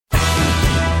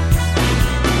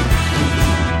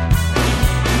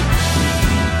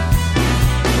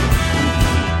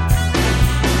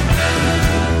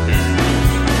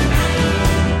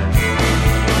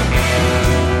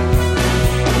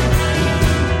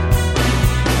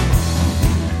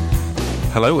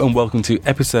Hello and welcome to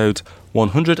episode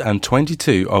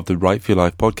 122 of the Right for Your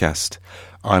Life podcast.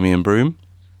 I'm Ian Broom.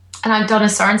 And I'm Donna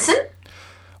Sorensen.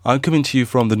 I'm coming to you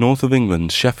from the north of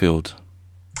England, Sheffield.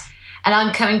 And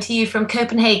I'm coming to you from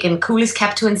Copenhagen, coolest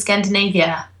capital in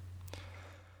Scandinavia.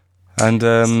 And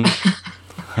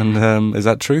is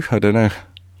that true? I don't know.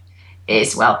 It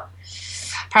is, well,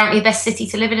 apparently the best city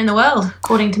to live in the world,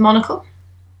 according to Monocle.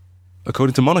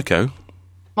 According to Monaco?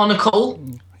 Monocle.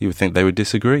 You would think they would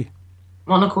disagree.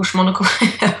 Monocle,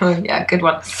 schmonocle. Yeah, good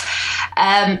one.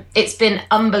 It's been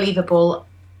unbelievable.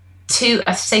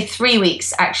 3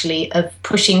 weeks, actually, of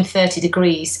pushing 30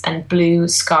 degrees and blue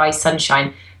sky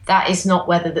sunshine. That is not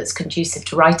weather that's conducive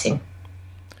to writing.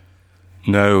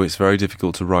 No, it's very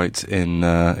difficult to write in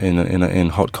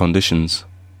hot conditions.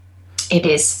 It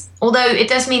is. Although it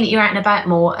does mean that you're out and about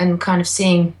more and kind of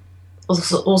seeing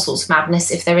all sorts of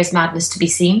madness, if there is madness to be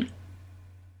seen.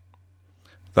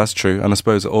 That's true, and I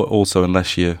suppose also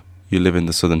unless you live in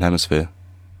the southern hemisphere.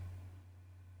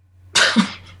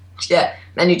 Yeah,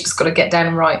 then you just got to get down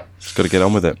and write. Just got to get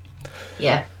on with it.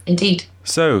 Yeah, indeed.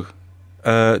 So,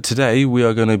 today we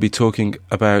are going to be talking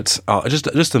about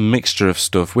just a mixture of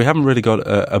stuff. We haven't really got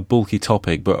a bulky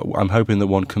topic, but I'm hoping that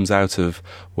one comes out of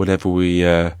whatever we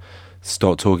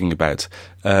start talking about.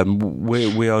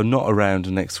 We are not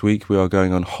around next week. We are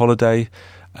going on holiday.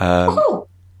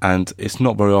 And it's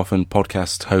not very often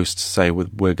podcast hosts say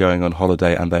we're going on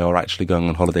holiday and they are actually going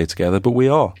on holiday together, but we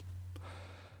are.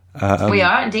 We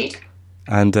are indeed.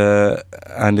 And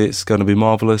it's going to be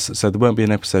marvellous. So there won't be an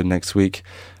episode next week.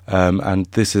 And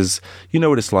this is, you know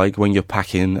what it's like when you're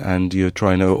packing and you're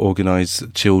trying to organise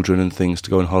children and things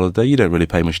to go on holiday. You don't really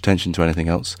pay much attention to anything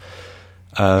else.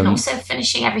 And also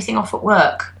finishing everything off at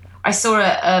work. I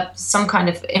saw some kind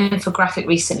of infographic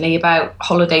recently about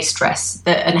holiday stress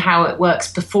and how it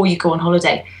works before you go on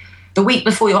holiday. The week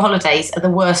before your holidays are the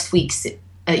worst weeks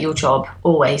at your job,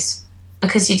 always,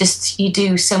 because you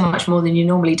do so much more than you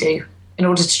normally do in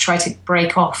order to try to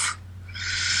break off.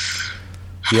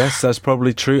 Yes, that's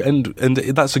probably true, and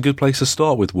that's a good place to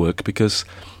start with work, because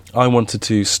I wanted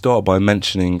to start by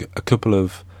mentioning a couple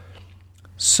of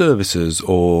services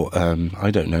or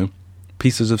I don't know,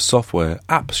 pieces of software,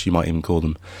 apps you might even call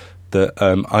them, that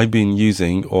I've been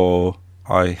using or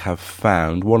I have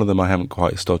found. One of them I haven't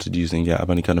quite started using yet. I've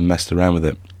only kind of messed around with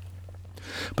it.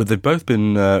 But they've both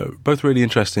been both really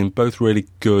interesting, both really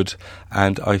good,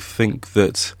 and I think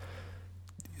that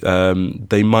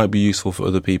they might be useful for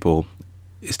other people.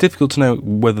 It's difficult to know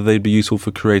whether they'd be useful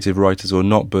for creative writers or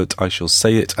not, but I shall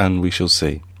say it and we shall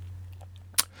see.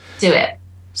 Do it.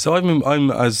 So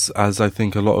I'm as I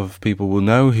think a lot of people will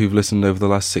know who've listened over the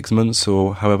last 6 months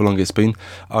or however long it's been,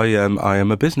 I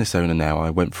am a business owner now.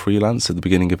 I went freelance at the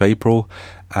beginning of April,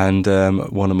 and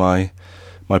one of my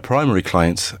primary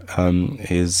clients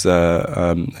is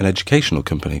an educational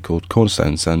company called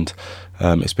Cornerstones, and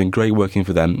it's been great working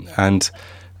for them. And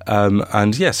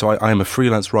yeah, so I am a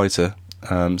freelance writer.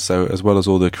 So as well as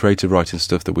all the creative writing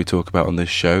stuff that we talk about on this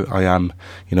show, I am,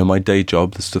 my day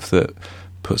job, the stuff that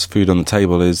puts food on the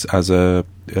table, is as a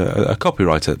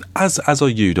copywriter, as are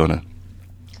you, Donna.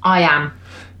 I am.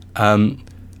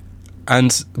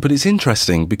 But it's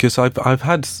interesting because I've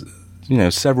had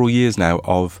several years now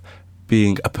of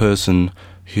being a person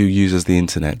who uses the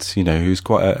internet, who's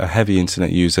quite a heavy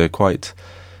internet user.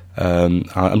 I'm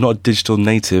not a digital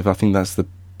native. I think that's the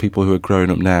people who are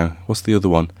growing up now. What's the other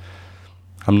one?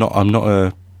 I'm not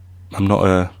a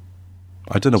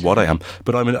I don't know what I am,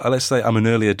 but let's say I'm an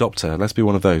early adopter. Let's be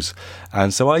one of those.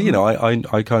 And so I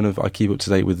keep up to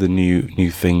date with the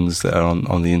new things that are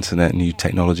on the internet, new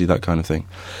technology, that kind of thing.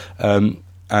 And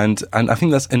I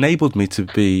think that's enabled me to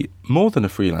be more than a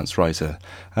freelance writer.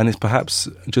 And it's perhaps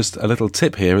just a little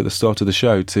tip here at the start of the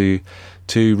show to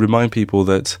remind people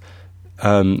that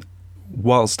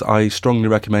whilst I strongly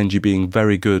recommend you being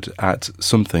very good at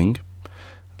something,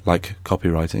 like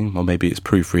copywriting, or maybe it's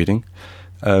proofreading,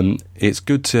 it's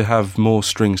good to have more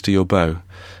strings to your bow,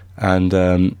 and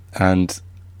so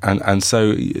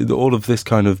all of this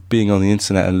kind of being on the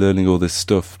internet and learning all this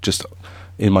stuff just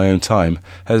in my own time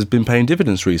has been paying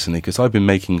dividends recently, because I've been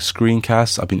making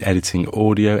screencasts, I've been editing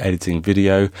audio, editing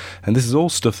video, and this is all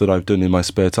stuff that I've done in my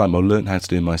spare time, or learned how to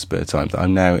do in my spare time, that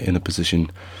I'm now in a position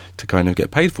to kind of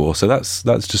get paid for. So that's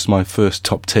just my first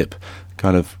top tip,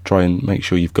 kind of try and make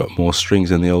sure you've got more strings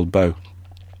in the old bow.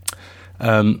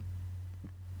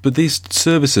 But these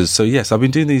services, so yes, I've been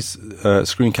doing these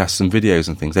screencasts and videos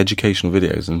and things, educational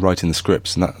videos, and writing the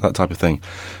scripts and that type of thing.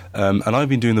 And I've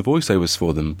been doing the voiceovers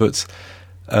for them, but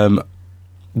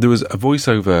there was a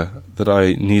voiceover that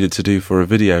I needed to do for a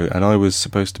video, and I was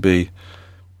supposed to be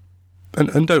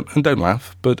and don't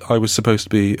laugh, but I was supposed to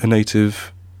be a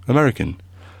Native American,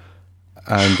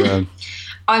 and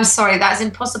I'm sorry, that's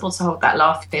impossible to hold that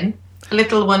laugh in. A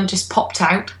little one just popped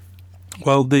out.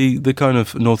 Well, the kind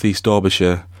of northeast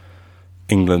Derbyshire,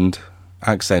 England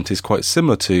accent is quite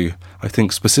similar to, I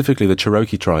think, specifically the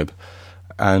Cherokee tribe,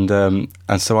 and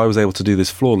so I was able to do this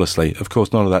flawlessly. Of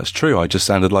course, none of that's true. I just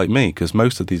sounded like me, because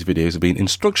most of these videos have been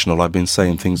instructional. I've been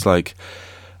saying things like,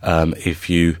 if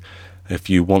you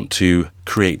want to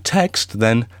create text,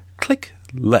 then click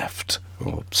left,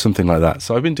 or something like that.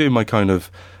 So I've been doing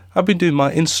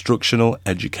my instructional,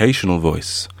 educational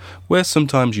voice, where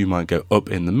sometimes you might go up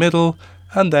in the middle,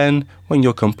 and then when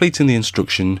you're completing the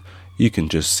instruction, you can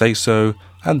just say so,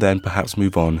 and then perhaps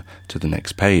move on to the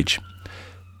next page.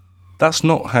 That's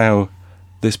not how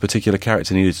this particular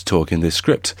character needed to talk in this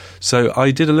script. So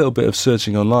I did a little bit of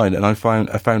searching online, and I found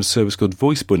a service called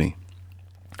Voice Bunny.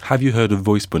 Have you heard of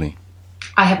Voice Bunny?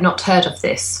 I have not heard of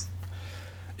this.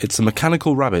 It's a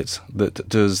mechanical rabbit that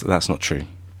does... That's not true.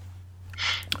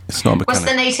 It's not a mechanical...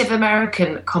 Was the Native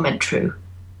American comment true?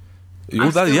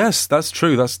 Yes, that's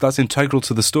true. That's integral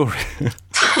to the story.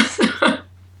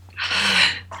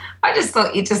 I just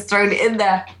thought you'd just thrown it in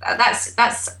there.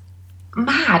 That's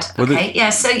mad. Okay, yeah.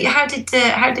 So how did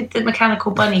the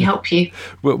mechanical bunny help you?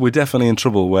 Well, we're definitely in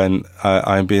trouble when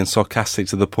I'm being sarcastic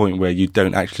to the point where you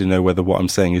don't actually know whether what I'm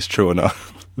saying is true or not.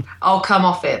 Oh, come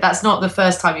off it. That's not the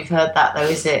first time you've heard that, though,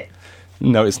 is it?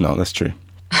 No, it's not. That's true.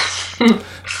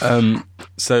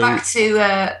 So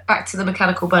back to the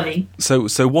mechanical bunny. So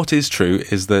what is true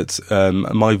is that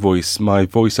my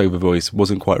voiceover voice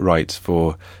wasn't quite right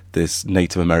for this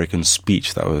Native American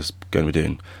speech that I was going to be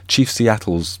doing, Chief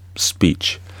Seattle's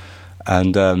speech,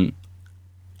 and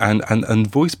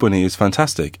Voice Bunny is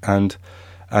fantastic, and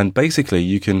basically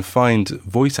you can find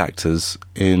voice actors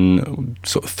in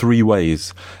sort of three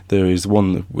ways. There is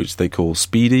one which they call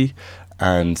Speedy,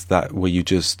 and that where you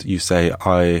say,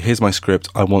 here's my script,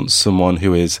 I want someone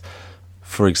who is,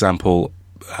 for example,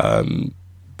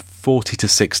 40 to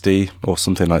 60 or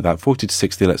something like that, 40 to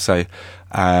 60, let's say,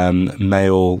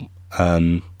 male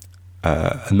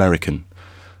American.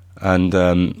 And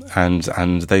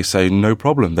they say, no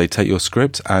problem. They take your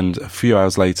script, and a few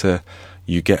hours later,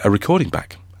 you get a recording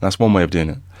back. That's one way of doing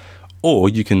it. Or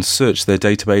you can search their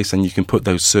database, and you can put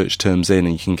those search terms in,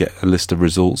 and you can get a list of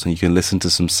results, and you can listen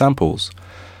to some samples,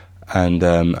 and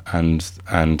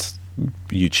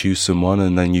you choose someone,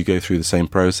 and then you go through the same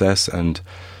process, and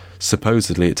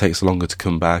supposedly it takes longer to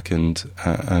come back, and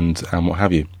what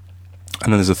have you.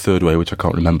 And then there's a third way, which I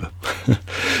can't remember.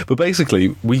 But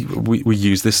basically, we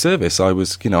use this service. I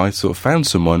sort of found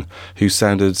someone who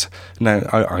sounded... Now,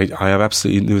 I have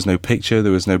absolutely... There was no picture,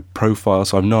 there was no profile,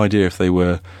 so I have no idea if they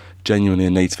were genuinely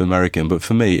a Native American. But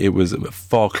for me, it was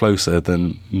far closer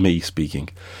than me speaking.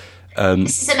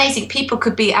 This is amazing. People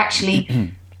could be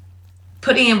actually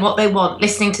putting in what they want,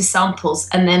 listening to samples,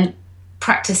 and then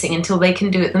practicing until they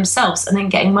can do it themselves, and then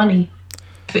getting money.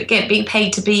 Being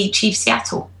paid to be Chief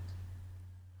Seattle.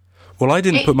 Well, I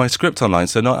didn't put my script online,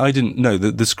 so I didn't know.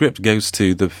 The script goes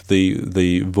to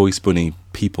the Voice Bunny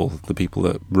people, the people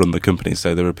that run the company.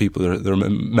 So there are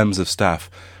members of staff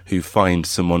who find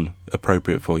someone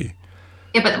appropriate for you.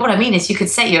 Yeah, but what I mean is you could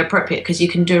say you're appropriate because you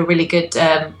can do a really good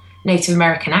Native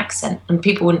American accent, and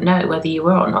people wouldn't know whether you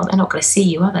were or not. They're not going to see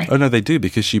you, are they? Oh, no, they do,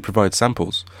 because you provide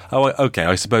samples. Oh, okay,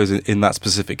 I suppose in that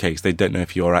specific case, they don't know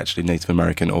if you're actually Native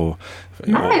American or...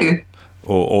 No.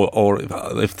 Or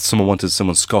if someone wanted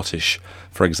someone Scottish,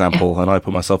 for example, and I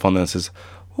put myself on there and says,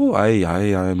 "Oh,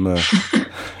 I'm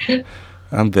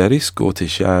very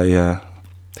Scottish.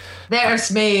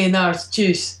 There's me and there's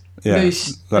juice. Yeah,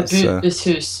 That's yeah.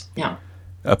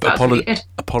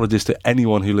 Apologies to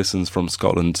anyone who listens from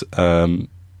Scotland. Why?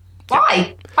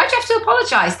 Why'd you have to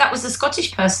apologise? That was the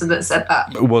Scottish person that said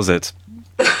that. Was it?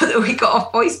 We got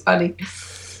off Voice Bunny.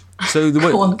 So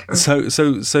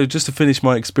so just to finish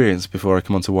my experience before I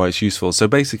come on to why it's useful. So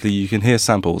basically, you can hear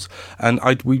samples, and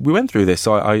we went through this.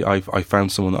 So I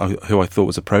found someone who I thought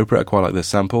was appropriate. I quite like this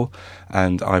sample,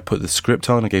 and I put the script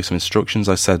on. I gave some instructions.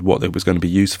 I said what it was going to be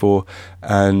used for,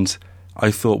 and I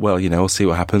thought, well, I'll see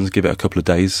what happens. Give it a couple of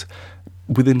days.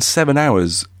 Within 7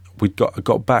 hours, we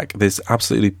got back this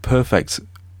absolutely perfect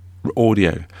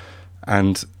audio,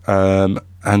 and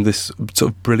this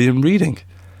sort of brilliant reading.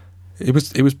 It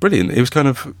was brilliant. It was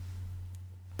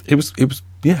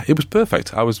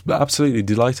perfect. I was absolutely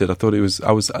delighted. I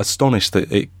was astonished that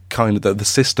that the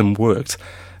system worked,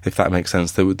 if that makes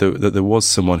sense. That there was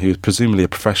someone who was presumably a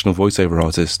professional voiceover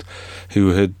artist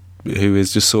who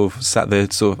is just sort of sat there,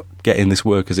 sort of getting this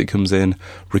work as it comes in,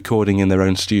 recording in their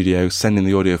own studio, sending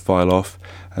the audio file off,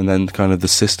 and then kind of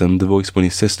the Voice Bunny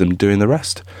system doing the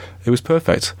rest. It was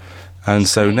perfect. And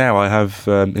so now I have,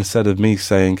 instead of me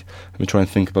saying, let me try and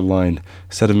think of a line,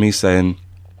 instead of me saying,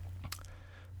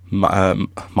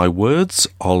 my words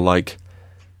are like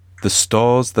the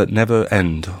stars that never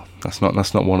end. That's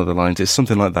not one of the lines. It's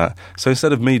something like that. So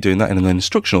instead of me doing that in an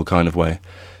instructional kind of way,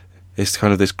 it's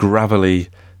kind of this gravelly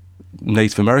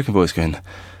Native American voice going,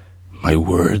 my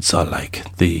words are like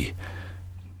they're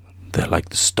like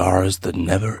the stars that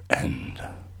never end.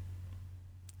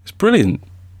 It's brilliant.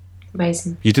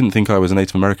 Amazing. You didn't think I was a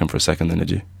Native American for a second then,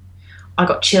 did you? I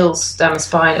got chills down my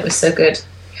spine. It was so good.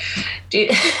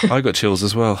 I got chills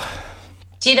as well.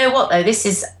 Do you know what though? This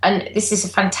is a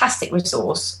fantastic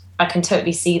resource. I can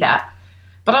totally see that.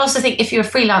 But I also think if you're a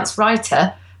freelance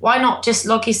writer, why not just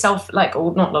log yourself,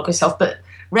 or not log yourself, but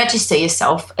register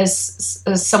yourself as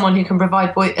someone who can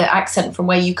provide accent from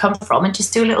where you come from, and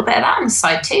just do a little bit of that on the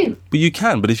side too. But you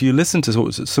can. But if you listen to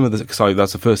some of the, because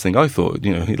that's the first thing I thought.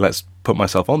 Let's put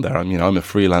myself on there. I'm a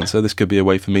freelancer. This could be a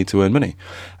way for me to earn money,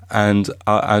 and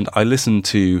I listened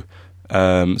to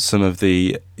some of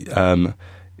the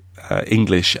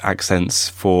English accents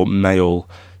for male.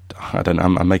 I don't know.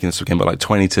 I'm making this again, but like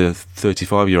 20 to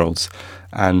 35-year-olds,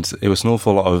 and it was an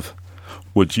awful lot of,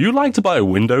 would you like to buy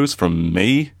Windows from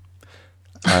me?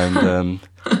 And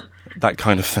that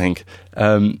kind of thing.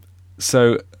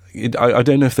 So I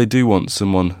don't know if they do want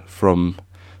someone from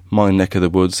my neck of the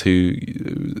woods who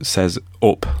says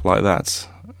up like that.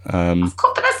 Of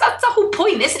course, but that's the whole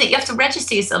point, isn't it? You have to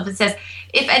register yourself. It says,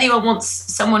 if anyone wants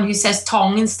someone who says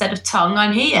tong instead of tongue,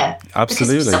 I'm here.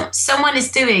 Absolutely. Because someone is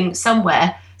doing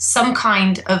somewhere some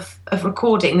kind of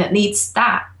recording that needs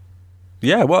that.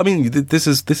 Yeah, well, I mean, this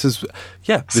is perfect.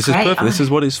 This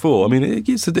is what it's for. I mean,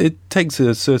 it takes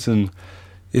a certain.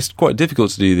 It's quite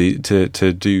difficult to do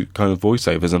to do kind of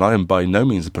voiceovers, and I am by no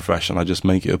means a professional. I just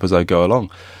make it up as I go along,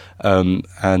 I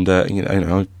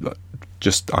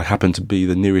happen to be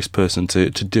the nearest person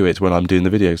to do it when I'm doing the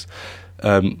videos.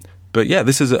 But yeah,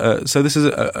 this is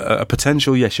a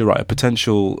potential. Yes, you're right. A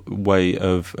potential way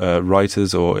of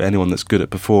writers or anyone that's good at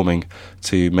performing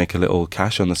to make a little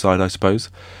cash on the side, I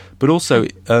suppose. But also,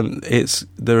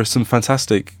 there are some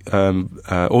fantastic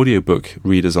audiobook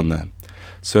readers on there.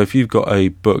 So if you've got a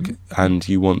book and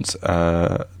you want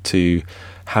to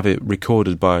have it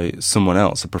recorded by someone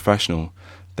else, a professional,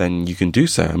 then you can do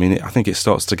so. I mean, I think it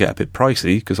starts to get a bit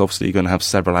pricey because obviously you're going to have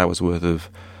several hours worth of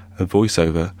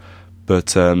voiceover.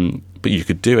 But you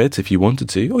could do it if you wanted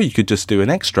to, or you could just do an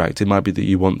extract. It might be that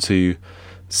you want to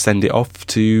send it off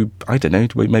to, I don't know,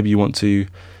 maybe you want to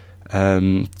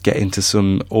get into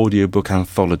some audiobook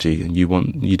anthology and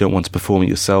you don't want to perform it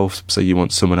yourself, so you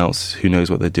want someone else who knows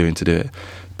what they're doing to do it.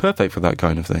 Perfect for that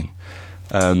kind of thing.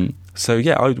 So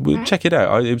yeah, I would check it out.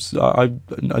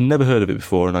 I never heard of it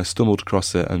before, and I stumbled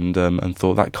across it and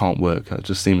thought that can't work. It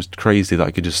just seems crazy that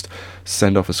I could just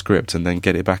send off a script and then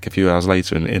get it back a few hours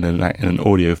later in an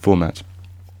audio format.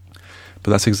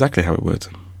 But that's exactly how it worked.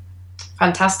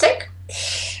 Fantastic.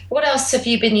 What else have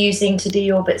you been using to do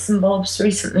your bits and bobs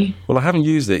recently? Well, I haven't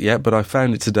used it yet, but I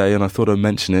found it today and I thought I'd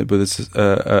mention it. But it's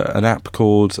an app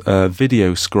called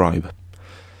Video Scribe,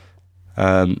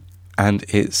 and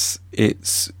it's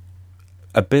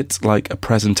a bit like a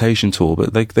presentation tool,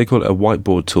 but they call it a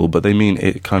whiteboard tool. But they mean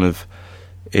it kind of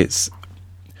it's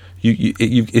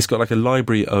got like a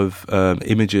library of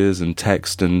images and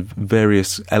text and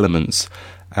various elements,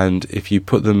 and if you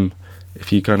kind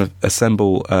of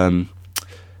assemble.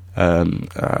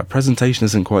 Presentation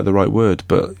isn't quite the right word,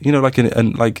 but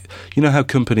how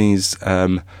companies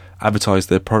advertise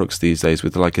their products these days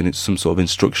with some sort of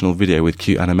instructional video with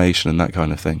cute animation and that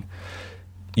kind of thing.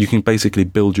 You can basically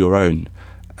build your own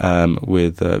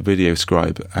with Video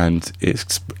Scribe, and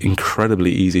it's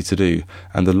incredibly easy to do,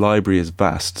 and the library is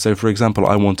vast. So, for example,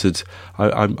 I'm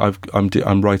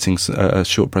writing a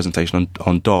short presentation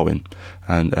on Darwin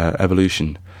and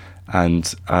evolution,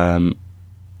 and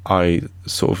I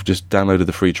sort of just downloaded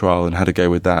the free trial and had a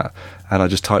go with that, and I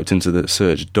just typed into the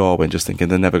search Darwin, just thinking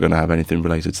they're never going to have anything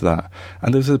related to that.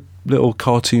 And there's a little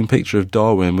cartoon picture of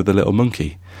Darwin with a little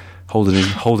monkey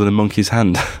holding a monkey's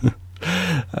hand.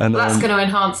 And that's going to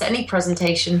enhance any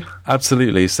presentation.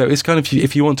 Absolutely. So it's kind of,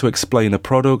 if you want to explain a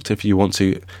product, if you want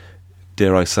to,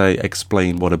 dare I say,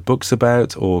 explain what a book's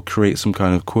about, or create some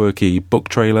kind of quirky book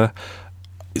trailer,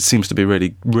 it seems to be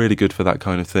really, really good for that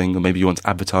kind of thing. Or maybe you want to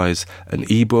advertise an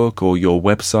ebook or your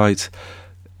website,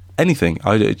 anything.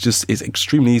 It's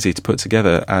extremely easy to put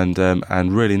together and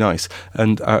really nice.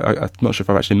 And I'm not sure if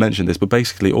I've actually mentioned this, but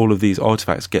basically all of these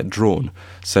artifacts get drawn.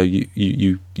 So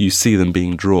you see them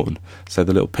being drawn. So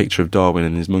the little picture of Darwin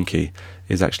and his monkey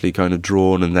is actually kind of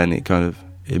drawn, and then it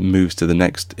it moves to the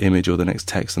next image or the next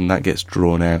text, and that gets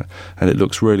drawn out, and it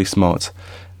looks really smart.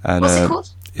 And what's it called?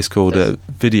 It's called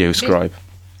Video Scribe.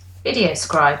 Video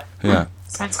Scribe. Yeah,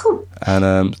 sounds cool.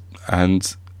 And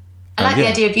I like the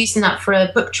idea of using that for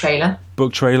a book trailer.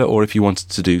 Or if you wanted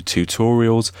to do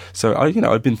tutorials. So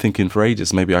I've been thinking for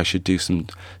ages, maybe I should do some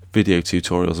video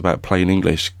tutorials about plain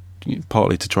English,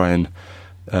 partly to try and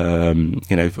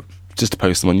just to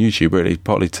post them on YouTube, really,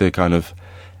 partly to kind of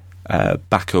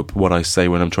back up what I say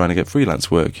when I'm trying to get freelance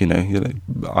work.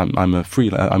 I'm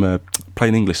a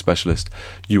plain English specialist.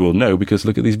 You will know because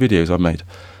look at these videos I've made.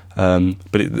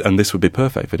 And this would be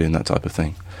perfect for doing that type of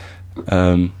thing.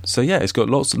 So yeah, it's got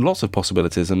lots of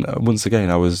possibilities. And once again,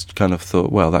 I was kind of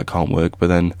thought, well, that can't work. But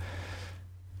then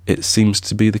it seems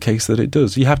to be the case that it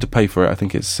does. You have to pay for it. I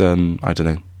think it's I don't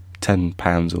know,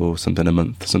 £10 or something a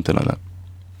month, something like that.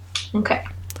 Okay.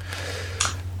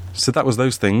 So that was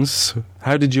those things.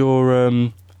 How did your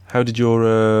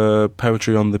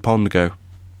poetry on the pond go?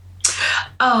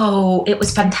 Oh, it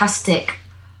was fantastic.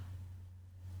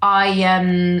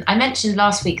 I mentioned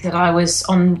last week that I was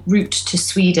en route to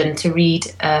Sweden to read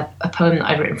a poem that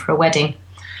I'd written for a wedding.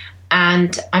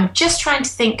 And I'm just trying to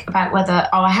think about whether...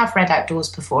 I have read outdoors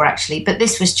before, actually, but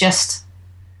this was just...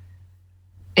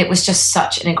 It was just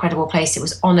such an incredible place. It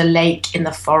was on a lake in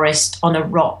the forest, on a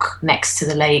rock next to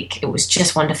the lake. It was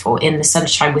just wonderful in the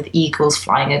sunshine with eagles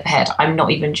flying overhead. I'm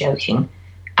not even joking.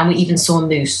 And we even saw a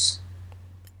moose.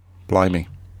 Blimey.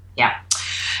 Yeah.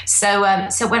 So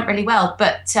it went really well.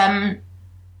 But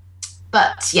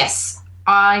yes,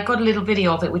 I got a little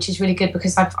video of it, which is really good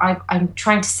because I'm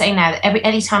trying to say now that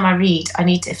any time I read, I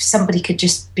need if somebody could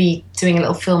just be doing a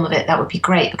little film of it, that would be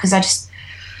great because I just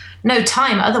no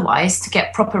time otherwise to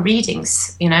get proper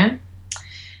readings, So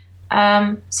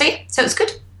yeah, so it's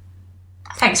good.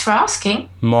 Thanks for asking.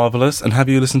 Marvellous. And have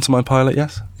you listened to my pilot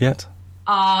yet?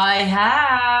 I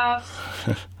have.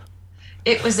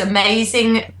 It was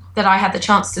amazing that I had the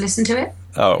chance to listen to it.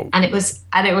 Oh. And it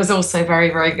was also very,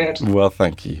 very good. Well,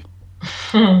 thank you.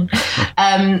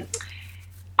 I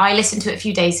listened to it a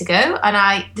few days ago,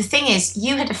 and the thing is,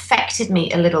 you had affected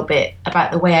me a little bit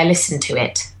about the way I listened to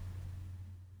it.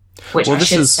 Which I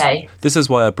should say. This is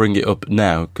why I bring it up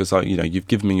now, because you've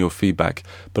given me your feedback.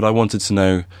 But I wanted to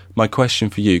know, my question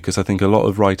for you, because I think a lot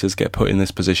of writers get put in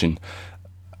this position.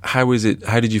 How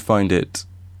did you find it?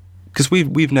 Because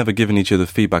we've never given each other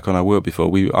feedback on our work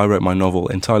before. I wrote my novel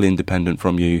entirely independent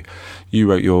from you. You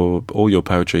wrote all your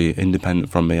poetry independent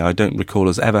from me. I don't recall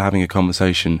us ever having a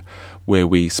conversation where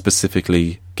we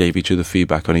specifically gave each other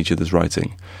feedback on each other's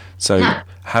writing. So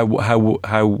how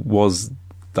was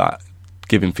that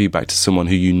giving feedback to someone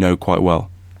who you know quite well?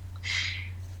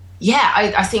 Yeah,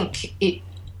 I think it.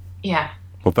 Yeah.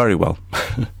 Well, very well.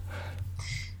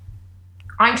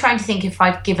 I'm trying to think if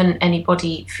I've given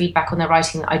anybody feedback on their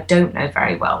writing that I don't know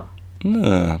very well.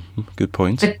 Good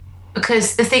point.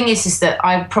 Because the thing is that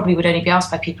I probably would only be asked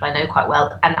by people I know quite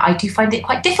well, and I do find it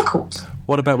quite difficult.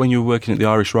 What about when you were working at the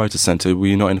Irish Writers' Centre? Were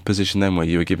you not in a position then where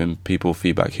you were giving people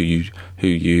feedback who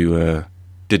you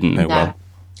didn't know well?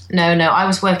 No. I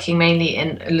was working mainly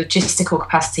in a logistical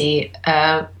capacity,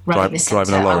 running the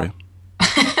centre. Driving a lorry.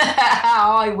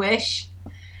 Oh, I wish.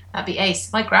 That'd be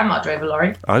ace. My grandma drove a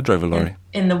lorry. I drove a lorry.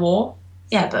 In the war?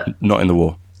 Yeah, but... Not in the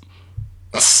war.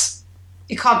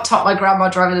 You can't top my grandma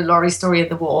driving a lorry story in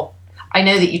the war. I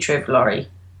know that you drove a lorry.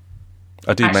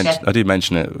 I do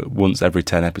mention it once every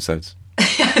 10 episodes. I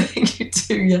think you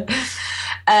do, yeah.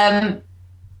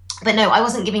 But no, I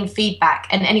wasn't giving feedback.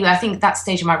 And anyway, I think at that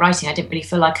stage of my writing, I didn't really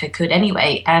feel like I could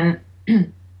anyway. And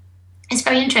it's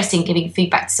very interesting giving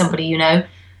feedback to somebody you know.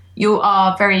 You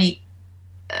are very...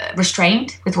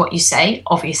 restrained with what you say,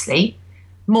 obviously,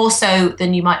 more so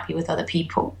than you might be with other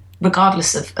people,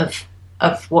 regardless of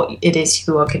what it is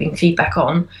you are giving feedback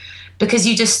on, because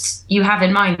you have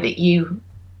in mind that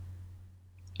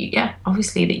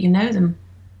obviously that you know them.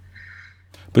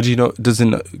 But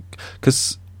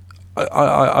because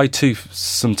I too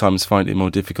sometimes find it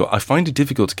more difficult. I find it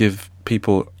difficult to give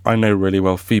people I know really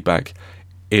well feedback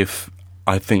if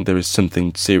I think there is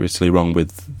something seriously wrong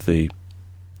with the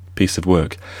piece of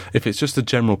work. If it's just a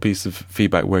general piece of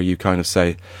feedback where you kind of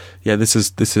say, yeah, this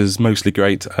is mostly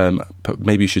great, but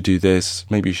maybe you should do this,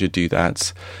 maybe you should do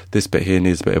that, this bit here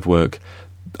needs a bit of work,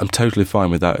 I'm totally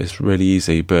fine with that. It's really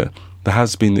easy. But there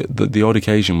has been the odd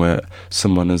occasion where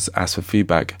someone has asked for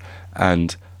feedback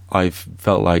and I've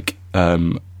felt like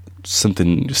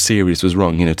something serious was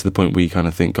wrong, to the point where you kind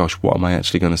of think, gosh, what am I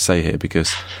actually going to say here?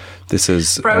 Because this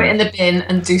is... Throw it in the bin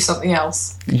and do something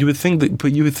else. You would think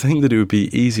that it would be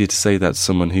easier to say that to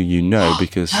someone who you know,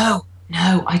 because... No,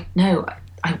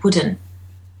 I wouldn't.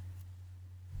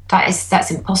 that's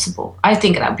impossible. I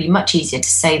think that would be much easier to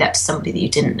say that to somebody that you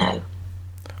didn't know.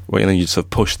 Well, and then you sort of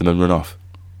push them and run off.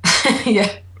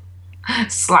 Yeah.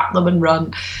 Slap them and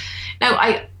run. No,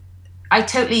 I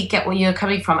totally get where you're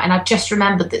coming from. And I've just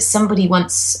remembered that somebody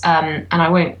once, and I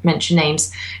won't mention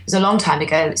names, it was a long time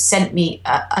ago, sent me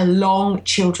a long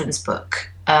children's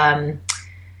book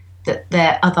that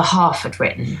their other half had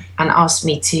written and asked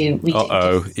me to read it.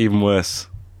 Uh-oh, even worse.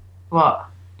 What?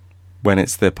 When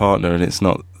it's their partner and it's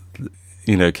not,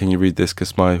 can you read this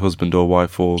because my husband or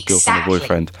wife or girlfriend or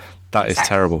boyfriend? That is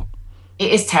terrible.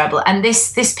 It is terrible. And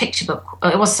this picture book,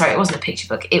 it wasn't a picture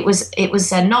book. It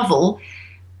was a novel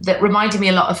that reminded me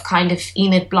a lot of kind of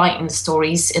Enid Blyton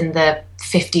stories in the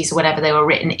 50s or whenever they were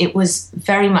written. It was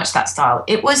very much that style.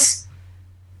 It was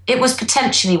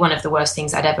potentially one of the worst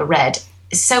things I'd ever read.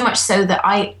 So much so that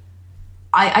I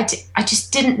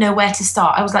just didn't know where to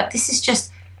start. I was like, this is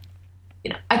just,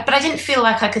 but I didn't feel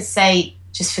like I could say,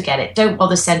 just forget it. Don't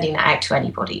bother sending that out to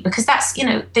anybody, because that's,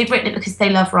 they've written it because they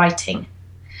love writing.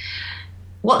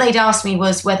 What they'd asked me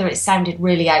was whether it sounded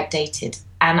really outdated.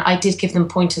 And I did give them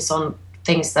pointers on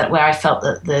things where I felt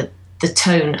that the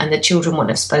tone and the children wouldn't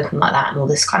have spoken like that and all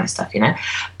this kind of stuff,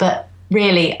 But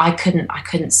really, I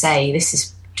couldn't say, this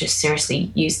is just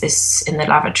seriously use this in the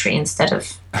lavatory instead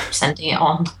of sending it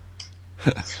on.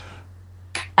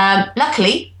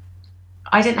 Luckily,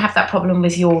 I didn't have that problem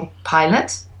with your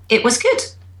pilot. It was good.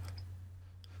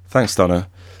 Thanks, Donna.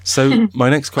 So my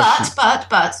next question... But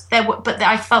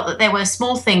I felt that there were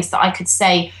small things that I could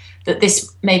say that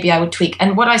this maybe I would tweak.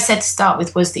 And what I said to start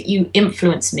with was that you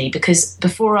influenced me, because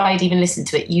before I'd even listened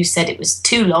to it, you said it was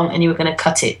too long and you were going to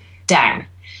cut it down.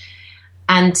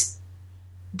 And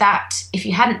that, if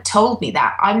you hadn't told me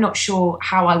that, I'm not sure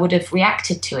how I would have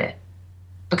reacted to it,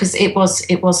 because I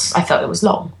felt it was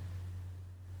long.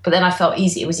 But then I felt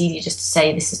it was easier just to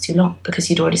say this is too long,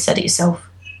 because you'd already said it yourself.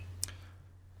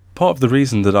 Part of the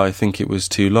reason that I think it was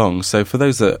too long, so for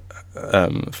those of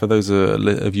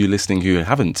you listening who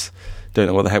don't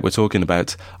know what the heck we're talking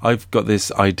about, I've got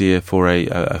this idea for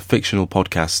a fictional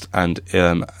podcast, and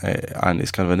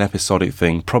it's kind of an episodic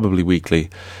thing, probably weekly.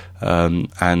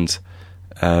 And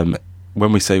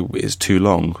when we say it's too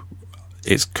long,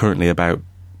 it's currently about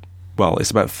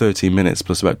 13 minutes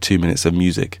plus about 2 minutes of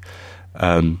music.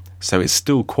 So it's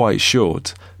still quite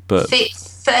short, but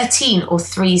 13 or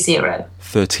 30?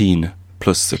 13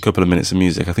 plus a couple of minutes of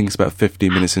music. I think it's about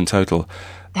 15 minutes in total.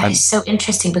 That is so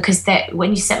interesting, because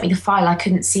when you sent me the file, I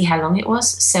couldn't see how long it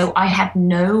was, so I had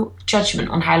no judgment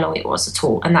on how long it was at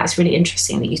all. And that's really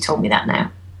interesting that you told me that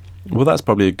now. Well, that's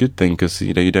probably a good thing, because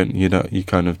it's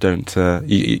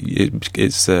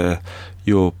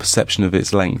your perception of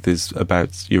its length is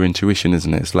about your intuition,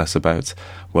 isn't it? It's less about,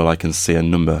 well, I can see a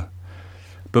number.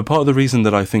 But part of the reason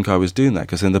that I think I was doing that,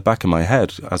 because in the back of my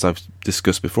head, as I've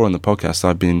discussed before in the podcast,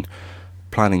 I've been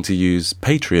planning to use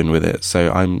Patreon with it. So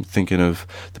I'm thinking of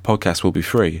the podcast will be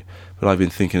free, but I've been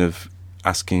thinking of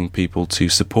asking people to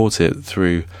support it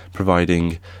through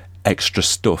providing extra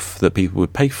stuff that people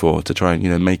would pay for, to try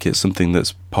and make it something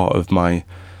that's part of my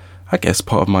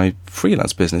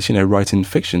freelance business, writing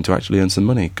fiction to actually earn some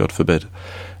money, God forbid.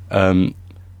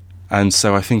 And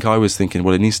so I think I was thinking,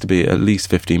 well, it needs to be at least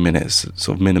 15 minutes,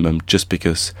 sort of minimum, just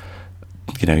because,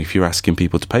 if you're asking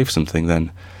people to pay for something,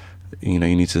 then, you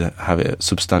need to have it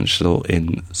substantial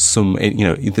in some, it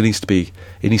needs to be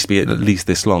at least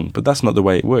this long. But that's not the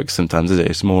way it works sometimes, is it?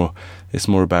 It's more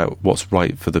about what's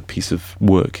right for the piece of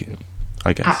work,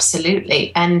 I guess.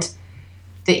 Absolutely. And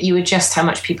that you adjust how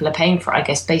much people are paying for, I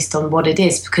guess, based on what it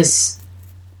is, because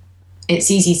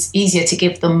it's easier to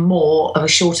give them more of a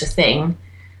shorter thing,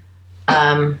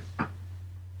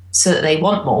 so that they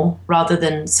want more, rather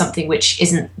than something which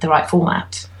isn't the right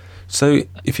format. So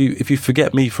if you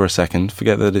forget me for a second,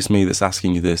 forget that it's me that's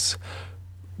asking you this,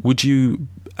 would you,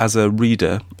 as a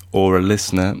reader or a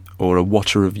listener or a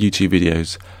watcher of YouTube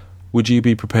videos, would you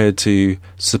be prepared to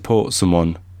support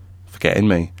someone, forgetting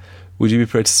me, would you be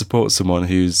prepared to support someone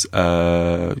who's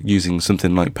using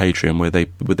something like Patreon, where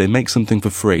they make something for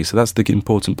free? So that's the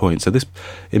important point. So this,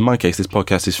 in my case, this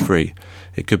podcast is free.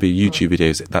 It could be YouTube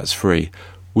videos, that's free.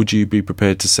 Would you be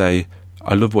prepared to say,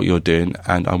 I love what you're doing,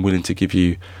 and I'm willing to give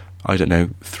you, I don't know,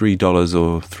 $3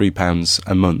 or £3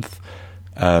 a month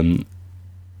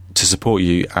to support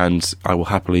you, and I will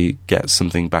happily get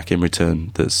something back in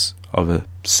return that's of a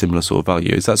similar sort of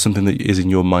value? Is that something that is in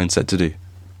your mindset to do?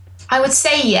 I would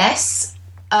say yes,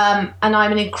 and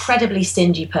I'm an incredibly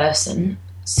stingy person,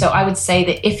 so I would say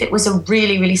that if it was a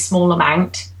really, really small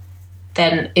amount,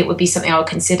 then it would be something I would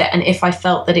consider. And if I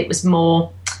felt that it was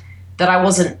more, that I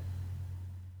wasn't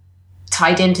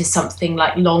tied into something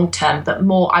like long term, but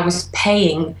more I was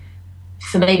paying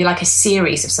for maybe like a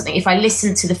series of something. If I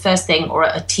listened to the first thing or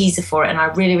a teaser for it and I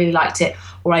really, really liked it,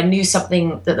 or I knew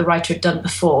something that the writer had done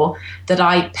before, that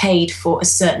I paid for a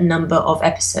certain number of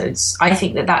episodes. I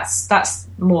think that's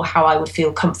more how I would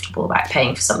feel comfortable about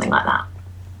paying for something like that.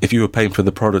 If you were paying for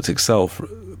the product itself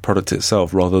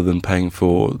rather than paying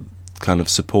for kind of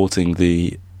supporting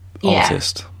the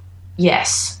artist.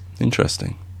 Yes.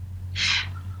 Interesting.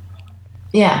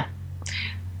 Yeah.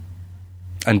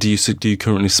 And do you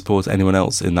currently support anyone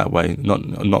else in that way?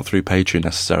 Not through Patreon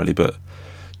necessarily, but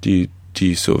do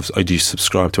you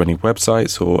subscribe to any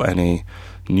websites or any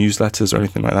newsletters or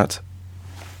anything like that?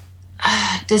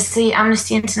 Does the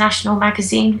Amnesty International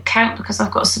magazine count because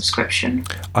I've got a subscription?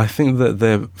 I think that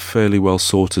they're fairly well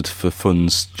sorted for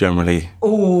funds generally.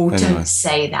 Oh, anyway. Don't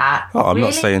say that. Oh, I'm really?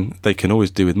 not saying they can always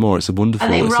do with more. It's a wonderful.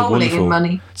 Are they rolling in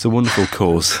money? It's a wonderful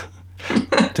cause.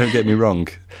 Don't get me wrong,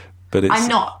 but it's.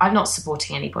 I'm not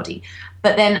supporting anybody,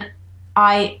 but then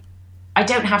I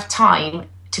don't have time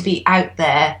to be out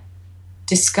there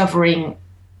discovering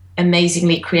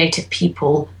amazingly creative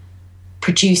people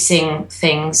producing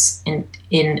things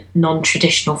in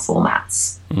non-traditional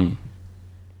formats.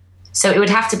 So it would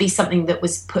have to be something that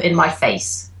was put in my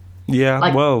face. Yeah,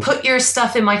 like, well, put your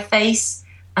stuff in my face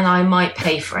and I might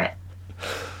pay for it.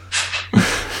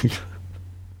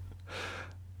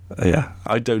 Yeah,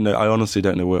 I don't know. I honestly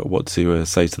don't know what to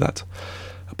say to that.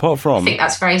 Apart from, I think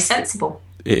that's very sensible.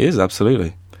 It is,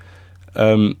 absolutely.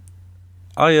 I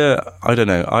don't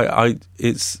know.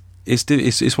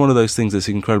 It's one of those things that's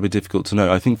incredibly difficult to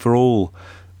know. I think for all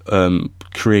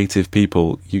creative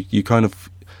people, you kind of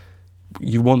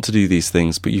you want to do these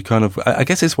things, but you kind of, I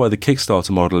guess it's why the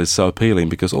Kickstarter model is so appealing,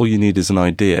 because all you need is an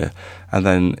idea, and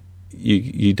then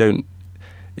you don't.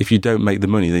 If you don't make the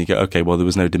money, then you go, okay, well, there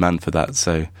was no demand for that,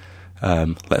 so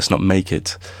let's not make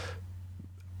it.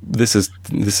 This is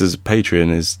Patreon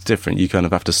is different. You kind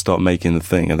of have to start making the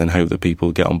thing and then hope that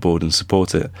people get on board and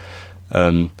support it.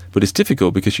 But it's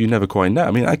difficult because you never quite know.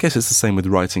 I mean, I guess it's the same with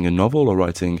writing a novel or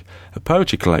writing a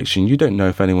poetry collection. You don't know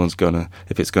if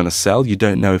if it's gonna sell. You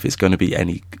don't know if it's going to be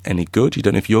any good. You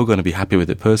don't know if you're going to be happy with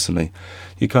it personally.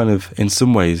 You kind of, in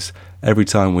some ways, every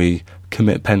time we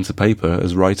commit pen to paper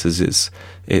as writers,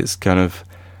 it's kind of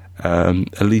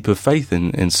a leap of faith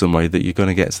in some way that you're going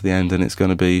to get to the end and it's going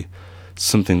to be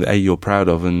something that A, you're proud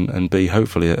of, and B,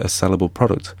 hopefully a sellable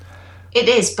product. It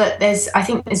is, but I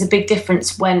think there's a big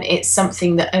difference when it's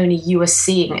something that only you are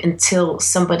seeing until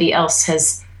somebody else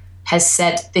has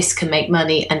said this can make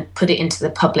money and put it into the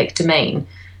public domain.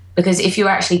 Because if you're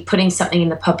actually putting something in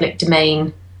the public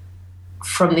domain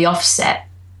from the outset,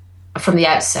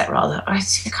 rather, I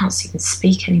can't even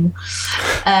speak anymore.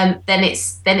 Then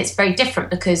it's very different,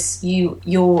 because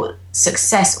your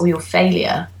success or your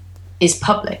failure is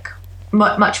public,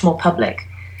 much more public.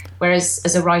 Whereas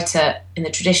as a writer in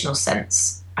the traditional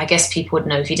sense, I guess people would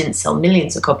know if you didn't sell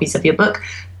millions of copies of your book,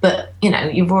 but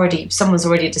someone's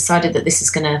already decided that this is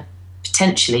going to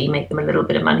potentially make them a little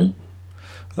bit of money.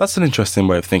 That's an interesting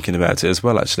way of thinking about it as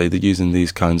well. Actually, they're using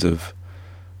these kinds of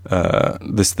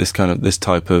this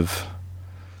type of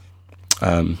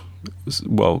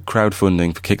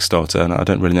crowdfunding for Kickstarter, and I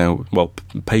don't really know,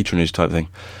 patronage type thing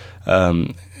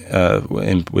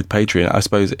with Patreon. I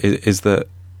suppose is that.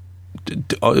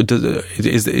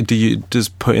 Does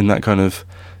put in that kind of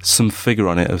some figure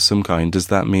on it of some kind? Does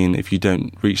that mean if you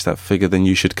don't reach that figure, then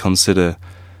you should consider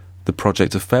the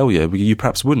project a failure? You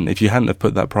perhaps wouldn't. If you hadn't have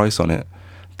put that price on it,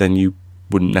 then you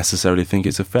wouldn't necessarily think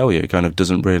it's a failure. It kind of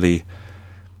doesn't really.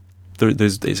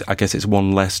 I guess it's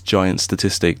one less giant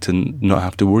statistic to not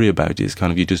have to worry about. It's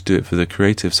kind of, you just do it for the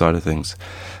creative side of things,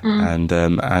 and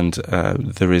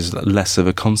there is less of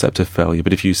a concept of failure.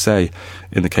 But if you say,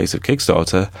 in the case of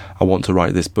Kickstarter, I want to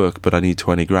write this book, but I need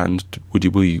 20 grand,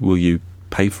 will you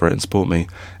pay for it and support me?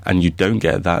 And you don't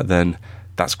get that, then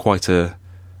that's quite a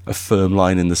firm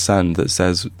line in the sand that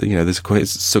says, you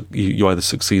either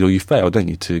succeed or you fail, don't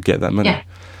you, to get that money?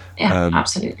 Yeah,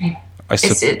 absolutely.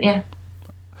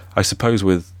 I suppose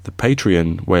with the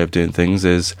Patreon way of doing things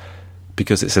is,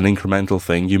 because it's an incremental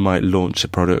thing, you might launch a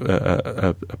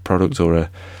product or a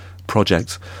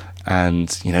project,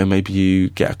 and maybe you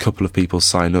get a couple of people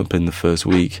sign up in the first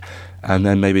week, and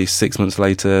then maybe 6 months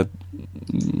later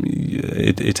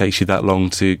it takes you that long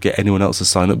to get anyone else to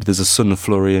sign up. But there's a sudden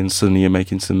flurry and suddenly you're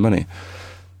making some money.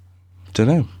 Don't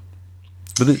know,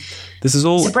 but this is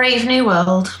all. It's a brave new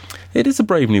world. It is a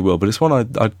brave new world, but it's one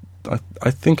I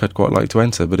think I'd quite like to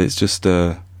enter, but it's just,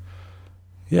 I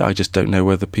just don't know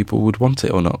whether people would want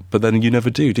it or not. But then you never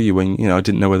do you? When, I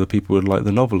didn't know whether people would like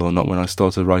the novel or not when I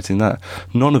started writing that.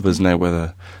 None of us know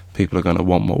whether people are going to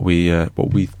want what we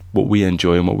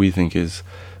enjoy and what we think is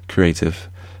creative.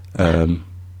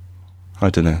 I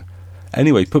don't know.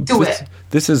 Anyway,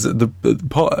 this is the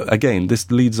part again.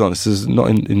 This leads on. This is not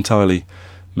entirely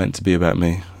meant to be about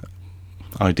me,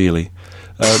 ideally.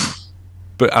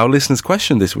 But our listener's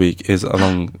question this week is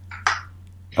along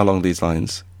these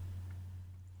lines.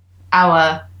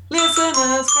 Our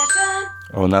listener's question.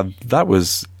 Oh, now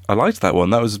I liked that one.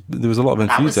 There was a lot of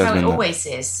enthusiasm. That was how it always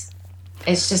is.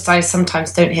 It's just I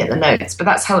sometimes don't hit the notes, but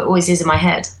that's how it always is in my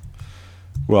head.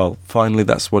 Well, finally,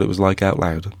 that's what it was like out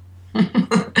loud.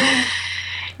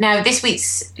 Now, this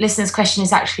week's listener's question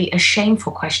is actually a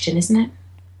shameful question, isn't it?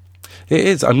 It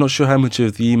is. I'm not sure how much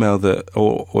of the email that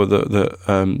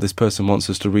this person wants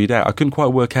us to read out. I couldn't quite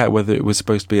work out whether it was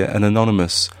supposed to be an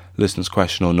anonymous listener's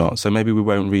question or not. So maybe we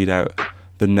won't read out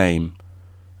the name.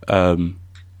 Well,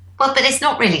 but it's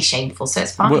not really shameful, so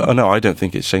it's fine. Well, no, I don't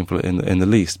think it's shameful in the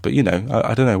least. But I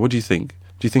don't know. What do you think?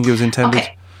 Do you think it was intended?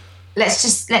 Okay, let's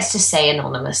just say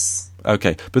anonymous.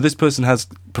 Okay, but this person has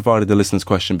provided the listener's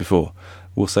question before.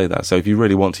 We'll say that. So if you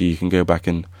really want to, you can go back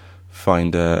and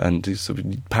find and do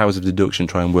some powers of deduction,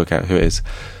 try and work out who it is.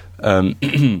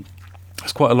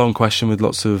 It's quite a long question with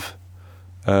lots of,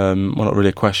 well, not really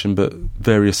a question, but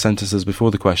various sentences before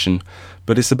the question.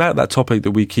 But it's about that topic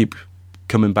that we keep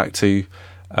coming back to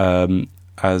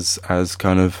as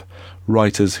kind of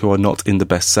writers who are not in the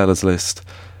bestsellers list.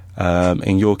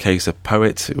 In your case, a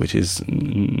poet, which is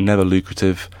never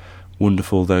lucrative,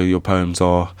 wonderful though your poems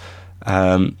are.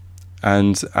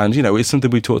 And it's something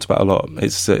we talked about a lot.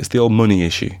 It's the old money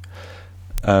issue,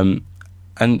 and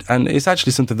it's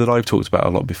actually something that I've talked about a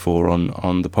lot before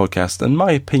on the podcast. And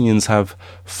my opinions have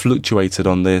fluctuated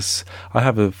on this. I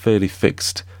have a fairly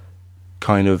fixed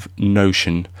kind of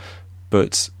notion,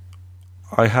 but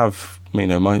I have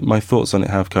my thoughts on it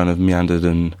have kind of meandered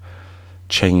and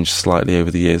changed slightly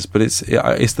over the years. But it's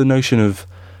the notion of,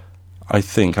 I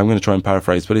think I'm going to try and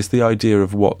paraphrase, but it's the idea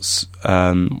of what's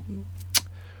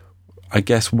I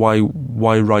guess why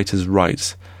writers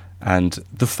write, and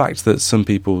the fact that some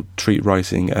people treat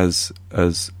writing as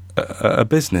a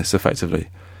business effectively.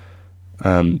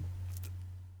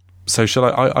 So shall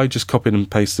I just copied and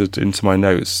pasted into my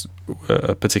notes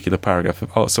a particular paragraph.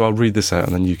 So I'll read this out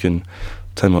and then you can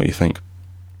tell me what you think.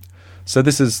 So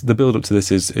this is the build up to this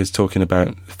is talking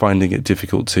about finding it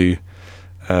difficult to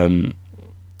kind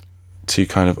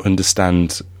of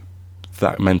understand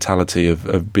that mentality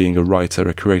of being a writer,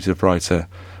 a creative writer,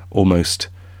 almost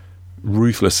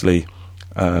ruthlessly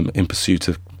in pursuit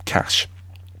of cash.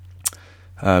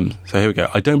 So here we go.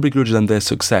 I don't begrudge them their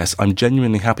success. I'm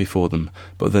genuinely happy for them,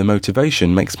 but their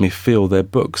motivation makes me feel their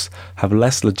books have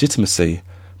less legitimacy,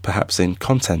 perhaps in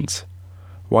content.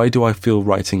 Why do I feel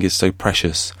writing is so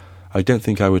precious? I don't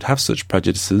think I would have such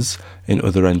prejudices in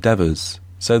other endeavours.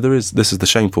 So this is the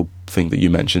shameful thing that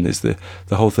you mentioned, is the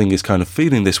whole thing is kind of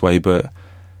feeling this way, but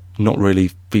not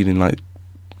really feeling like,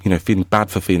 feeling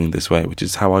bad for feeling this way, which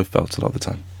is how I've felt a lot of the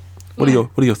time. What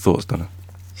are your thoughts, Donna?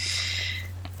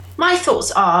 My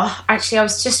thoughts are, actually, I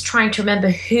was just trying to remember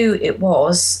who it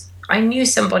was. I knew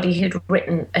somebody who'd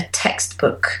written a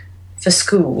textbook for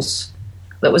schools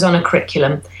that was on a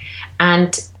curriculum,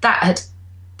 and that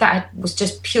was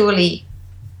just purely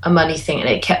a money thing, and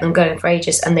it kept them going for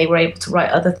ages, and they were able to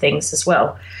write other things as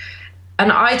well.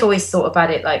 And I'd always thought about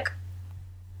it like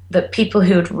that people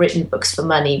who had written books for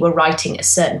money were writing a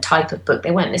certain type of book.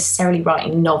 They weren't necessarily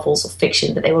writing novels or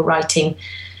fiction, but they were writing,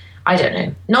 I don't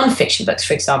know, non-fiction books,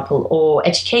 for example, or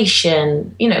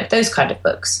education, those kind of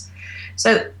books.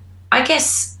 So I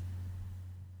guess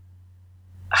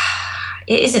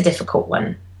it is a difficult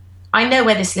one. I know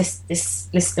where this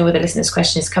listener with the listener's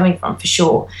question is coming from, for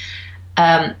sure.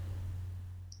 But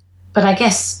I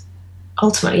guess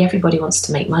ultimately everybody wants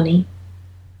to make money.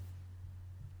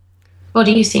 What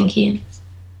do you think, Ian?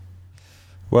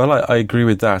 Well, I agree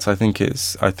with that. I think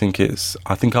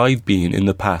I've been in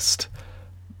the past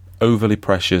overly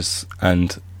precious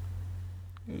and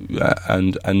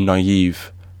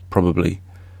naive, probably,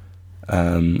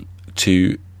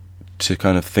 to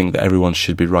kind of think that everyone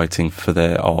should be writing for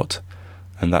their art,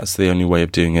 and that's the only way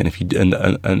of doing it. And if you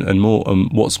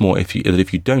what's more, if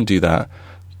you don't do that,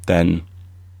 then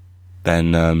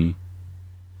I've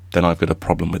got a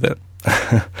problem with it.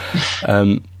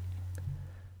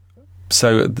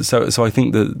 So I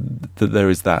think that there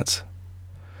is that.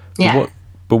 Yeah.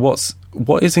 But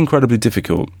what is incredibly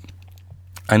difficult,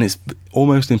 and it's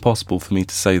almost impossible for me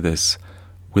to say this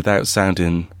without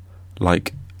sounding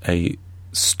like a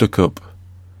stuck-up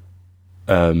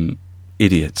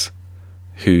idiot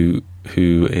who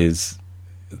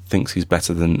thinks he's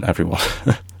better than everyone.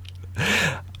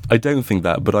 I don't think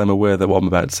that, but I'm aware that what I'm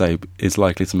about to say is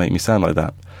likely to make me sound like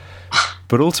that.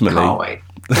 But ultimately,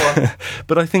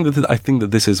 But I think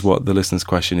that this is what the listener's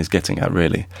question is getting at.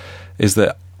 Really, is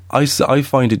that I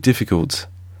find it difficult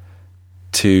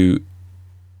to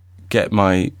get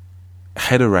my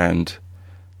head around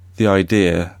the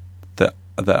idea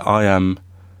that I am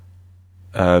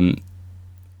that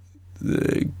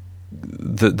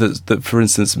for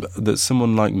instance, that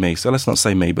someone like me, so let's not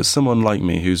say me, but someone like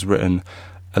me who's written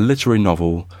a literary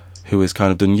novel, who has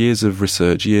kind of done years of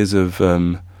research, years of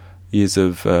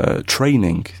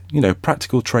training,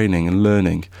 practical training and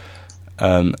learning,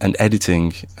 and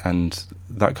editing and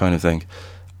that kind of thing,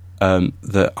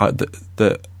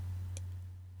 that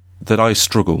I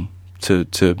struggle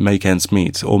to make ends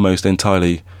meet almost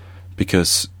entirely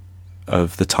because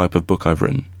of the type of book I've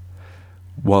written,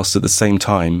 whilst at the same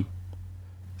time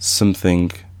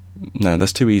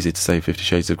that's too easy to say 50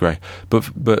 Shades of Grey, but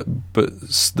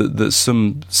that's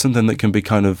something that can be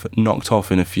kind of knocked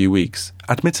off in a few weeks,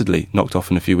 admittedly knocked off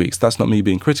in a few weeks. That's not me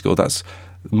being critical, that's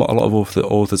a lot of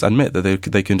authors admit that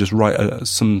they can just write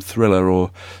some thriller or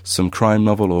some crime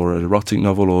novel or an erotic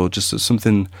novel or just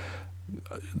something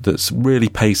that's really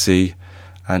pacey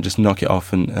and just knock it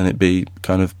off and it be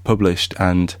kind of published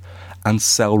and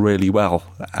sell really well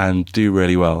and do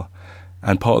really well.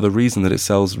 And part of the reason that it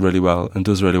sells really well and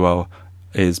does really well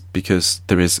is because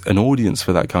there is an audience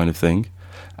for that kind of thing,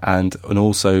 and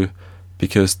also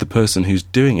because the person who's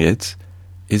doing it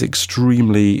is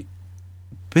extremely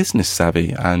business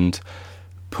savvy and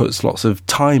puts lots of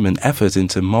time and effort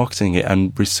into marketing it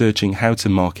and researching how to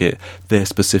market their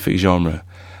specific genre.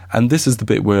 And this is the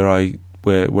bit where I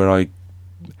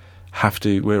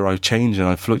change and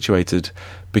I fluctuated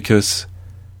because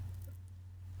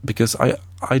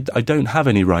I don't have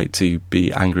any right to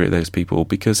be angry at those people,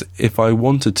 because if I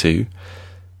wanted to,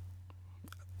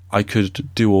 I could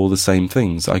do all the same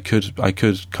things. I could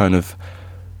kind of,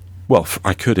 well,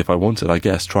 I could, if I wanted, I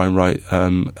guess, try and write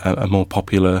a more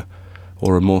popular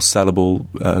or a more sellable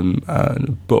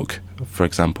book, for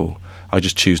example. I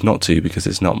just choose not to because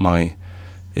it's not my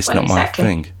my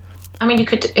thing. I mean, you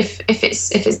could, if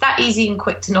it's that easy and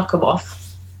quick to knock them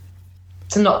off,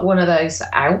 to knock one of those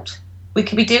out, we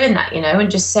could be doing that,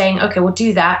 and just saying, okay, we'll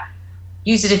do that,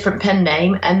 use a different pen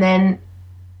name, and then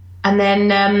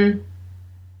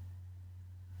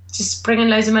just bring in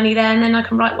loads of money there, and then I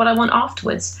can write what I want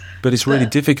afterwards. But it's really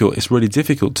difficult. It's really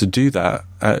difficult to do that.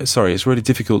 It's really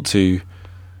difficult to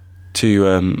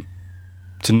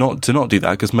not do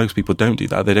that, because most people don't do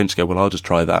that. They don't just go, well, I'll just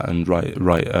try that and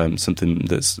write something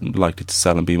that's likely to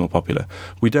sell and be more popular.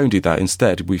 We don't do that.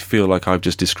 Instead, we feel like I've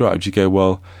just described. You go,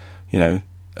 well,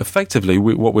 effectively,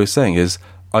 what we're saying is,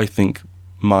 I think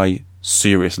my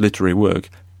serious literary work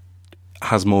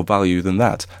has more value than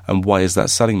that, and why is that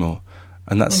selling more?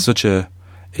 And that's such a,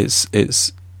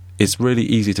 it's really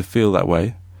easy to feel that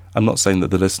way. I'm not saying that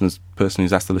the person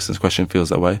who's asked the listener's question feels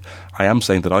that way. I am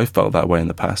saying that I've felt that way in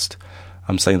the past.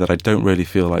 I'm saying that I don't really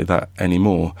feel like that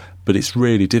anymore, but it's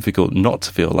really difficult not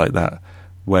to feel like that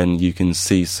when you can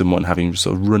see someone having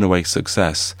sort of runaway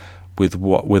success with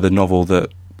a novel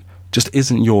that just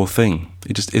isn't your thing.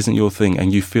 It just isn't your thing,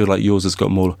 and you feel like yours has got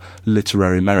more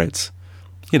literary merit.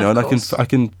 And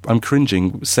I'm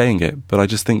cringing saying it, but I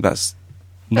just think that's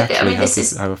naturally how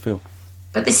I feel.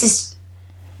 But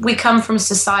we come from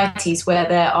societies where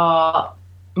there are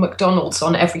McDonald's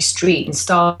on every street and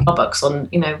Starbucks on,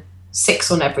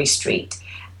 6 on every street,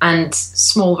 and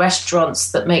small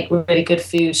restaurants that make really good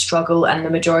food struggle, and the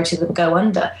majority of them go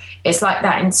under. It's like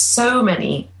that in so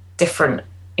many different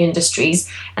industries,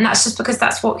 and that's just because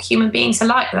that's what human beings are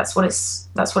like. That's what it's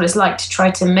like to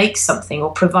try to make something or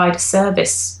provide a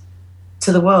service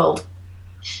to the world.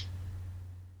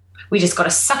 We just got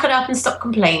to suck it up and stop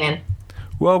complaining.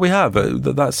 Well, we have.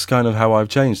 That's kind of how I've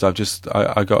changed. There was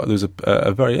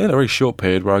a very short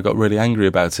period where I got really angry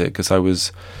about it, because I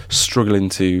was struggling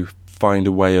to find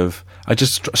a way of. I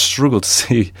just struggled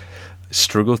to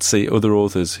see other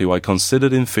authors who I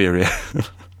considered inferior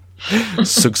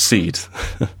succeed.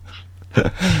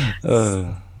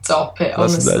 Stop it,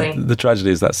 honestly. The tragedy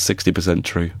is that's 60%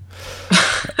 true.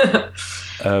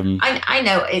 I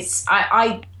know it's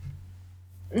I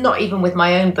not even with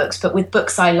my own books, but with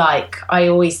books I like, I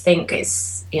always think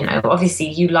it's, obviously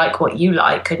you like what you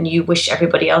like and you wish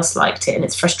everybody else liked it, and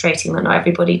it's frustrating that not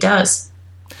everybody does.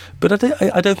 But I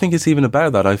don't think it's even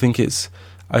about that. I think it's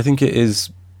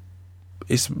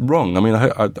wrong. I mean,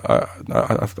 I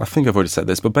think I've already said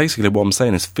this, but basically what I'm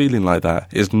saying is, feeling like that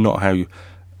is not how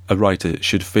a writer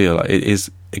should feel. It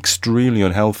is extremely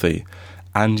unhealthy,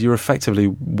 and you're effectively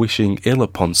wishing ill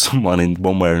upon someone in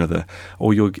one way or another,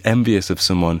 or you're envious of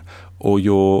someone, or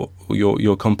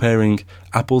you're comparing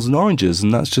apples and oranges,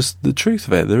 and that's just the truth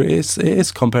of it. It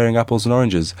is comparing apples and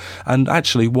oranges, and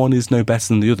actually one is no better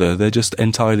than the other. They're just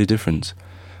entirely different,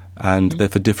 and they're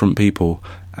for different people,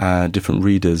 different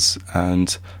readers,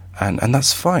 and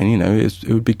that's fine. You know, it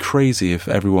would be crazy if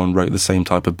everyone wrote the same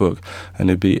type of book, and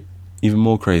it'd be even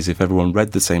more crazy if everyone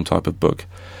read the same type of book.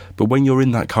 But when you're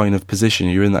in that kind of position,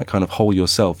 you're in that kind of hole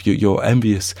yourself, you're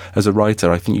envious as a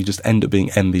writer. I think you just end up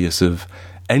being envious of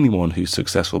anyone who's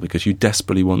successful, because you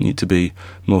desperately want you to be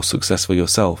more successful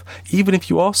yourself. Even if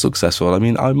you are successful, I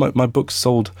mean, my book's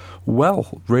sold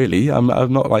well, really. I'm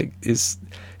not like, it's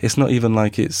not even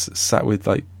like it's sat with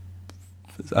like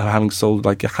having sold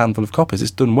like a handful of copies.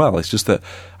 It's done well. It's just that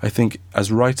I think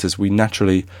as writers we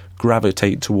naturally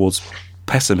gravitate towards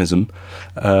pessimism,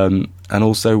 and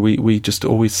also we just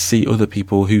always see other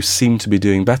people who seem to be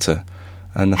doing better,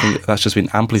 and I think that's just been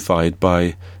amplified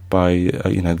by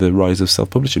the rise of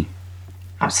self-publishing.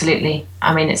 Absolutely.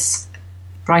 I mean, it's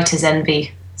writer's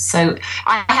envy. So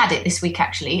I had it this week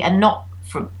actually, and not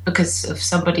because of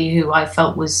somebody who I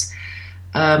felt was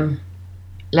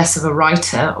less of a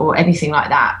writer or anything like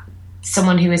that.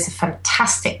 Someone who is a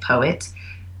fantastic poet,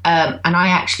 and I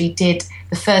actually did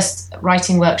the first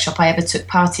writing workshop I ever took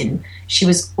part in. She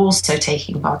was also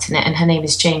taking part in it, and her name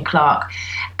is Jane Clark,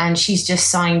 and she's just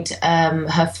signed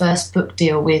her first book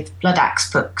deal with Blood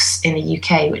Axe Books in the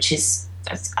UK, which is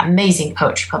an amazing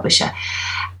poetry publisher.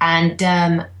 And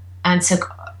so,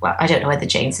 well, I don't know whether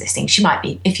Jane's listening. She might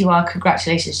be. If you are,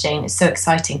 congratulations, Jane. It's so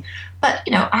exciting. But,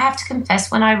 you know, I have to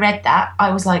confess, when I read that,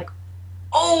 I was like,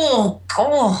 oh,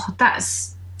 God,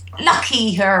 that's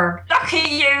lucky her. Lucky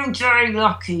you, Jane,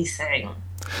 lucky thing.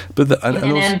 But in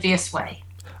an envious way.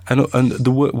 And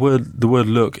the word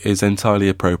look is entirely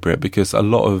appropriate, because a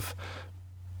lot of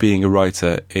being a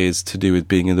writer is to do with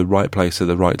being in the right place at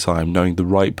the right time, knowing the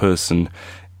right person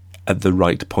at the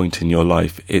right point in your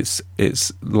life. It's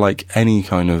like any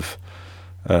kind of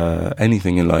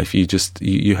anything in life.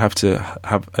 You have to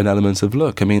have an element of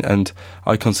luck. I mean, and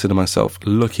I consider myself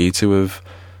lucky to have,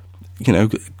 you know,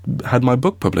 had my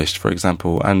book published, for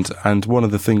example. And one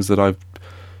of the things that I've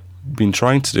been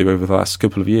trying to do over the last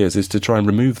couple of years is to try and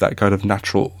remove that kind of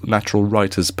natural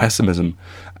writer's pessimism,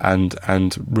 and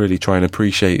really try and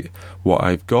appreciate what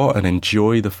I've got and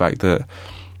enjoy the fact that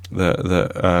you know,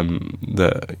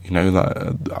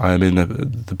 that I am in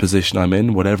the position I'm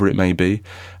in, whatever it may be,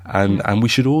 and we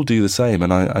should all do the same.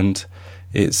 And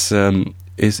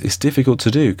it's difficult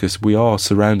to do, because we are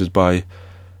surrounded by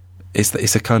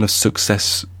it's a kind of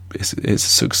success. It's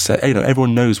success. You know,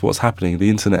 everyone knows what's happening. The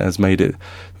internet has made it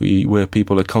where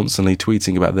people are constantly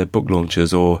tweeting about their book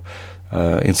launches, or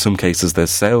in some cases their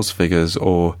sales figures,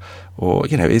 or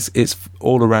you know, it's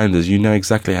all around us. You know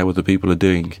exactly how other people are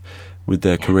doing with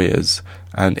their careers,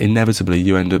 and inevitably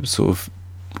you end up sort of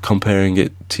comparing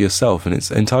it to yourself, and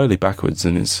it's entirely backwards,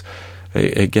 and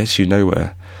it gets you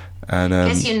nowhere. And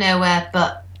gets you nowhere.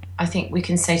 But I think we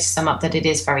can say, to sum up, that it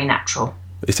is very natural.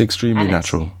 It's extremely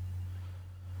natural.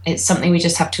 It's something we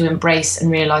just have to embrace and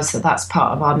realise that that's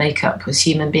part of our makeup as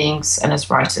human beings and as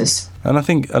writers. And I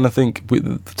think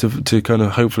to kind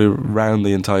of hopefully round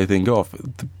the entire thing off,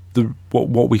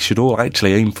 what we should all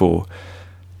actually aim for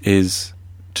is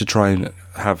to try and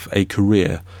have a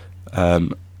career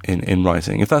in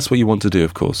writing. If that's what you want to do,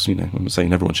 of course, you know, I'm not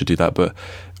saying everyone should do that, but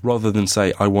rather than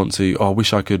say, I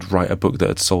wish I could write a book that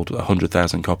had sold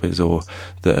 100,000 copies, or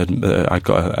that I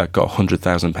got a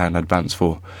 £100,000 advance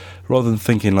for, rather than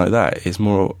thinking like that,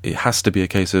 it has to be a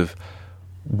case of,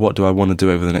 what do I want to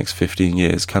do over the next 15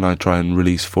 years? Can I try and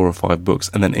release 4 or 5 books,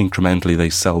 and then incrementally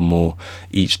they sell more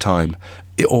each time?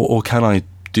 Or can I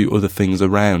do other things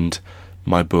around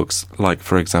my books, like,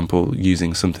 for example,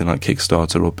 using something like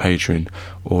Kickstarter or Patreon,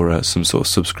 or some sort of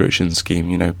subscription scheme?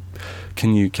 You know,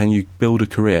 can you build a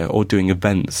career, or doing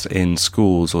events in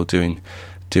schools, or doing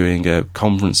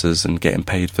conferences and getting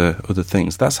paid for other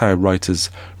things? That's how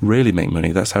writers really make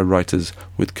money. That's how writers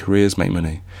with careers make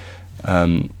money,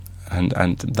 and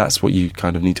that's what you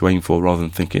kind of need to aim for, rather than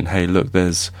thinking, hey, look,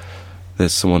 there's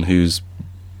someone whose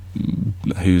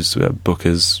book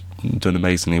has done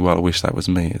amazingly well, I wish that was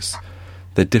me.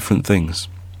 They're different things.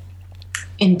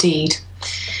 Indeed.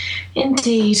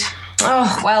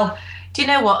 Oh, well, do you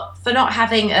know what? For not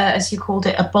having, as you called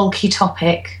it, a bulky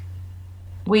topic,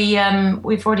 we've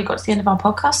already got to the end of our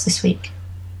podcast this week.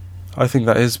 I think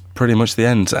that is pretty much the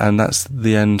end, and that's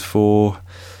the end for,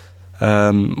 we're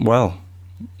on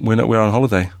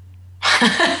holiday.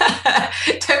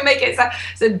 Don't make it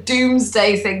it's a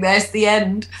doomsday thing. There's the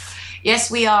end.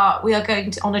 Yes, we are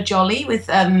going on a jolly with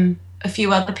a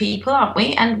few other people, aren't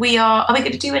we? And are we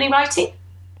going to do any writing?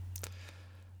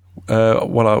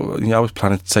 Well, I was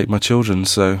planning to take my children,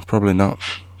 so probably not.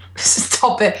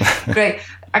 Stop it. Great.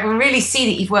 I can really see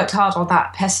that you've worked hard on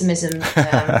that pessimism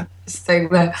thing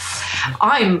there.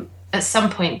 I'm, at some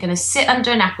point, going to sit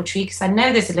under an apple tree, because I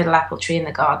know there's a little apple tree in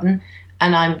the garden,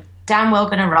 and I'm damn well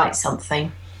going to write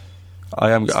something.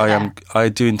 I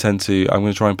do intend to. I'm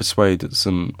going to try and persuade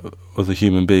some other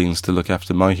human beings to look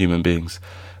after my human beings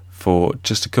for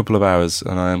just a couple of hours,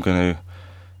 and I am going to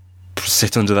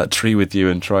sit under that tree with you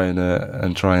and try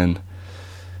and.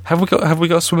 Have we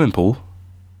got a swimming pool?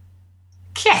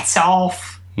 Get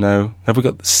off. No. Have we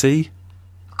got the sea?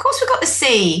 Of course we've got the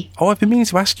sea. Oh, I've been meaning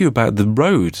to ask you about the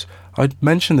road. I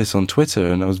mentioned this on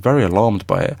Twitter and I was very alarmed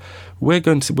by it. We're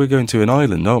going to an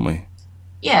island, aren't we?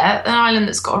 Yeah, an island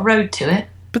that's got a road to it.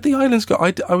 But the island's got...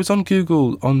 I was on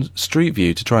Google on Street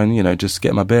View to try and, just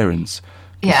get my bearings.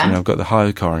 Yeah. I've got the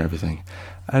hire car and everything.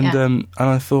 And and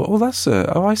I thought, I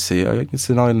see. It's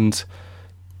an island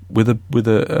with a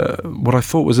what I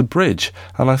thought was a bridge,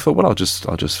 and I thought, well, I'll just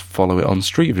follow it on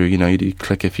Street View. You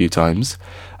click a few times,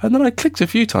 and then I clicked a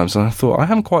few times, and I thought, I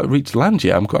haven't quite reached land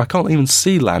yet. I can't even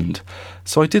see land.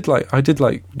 So I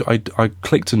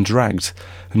clicked and dragged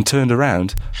and turned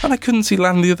around, and I couldn't see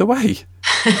land the other way.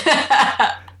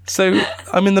 So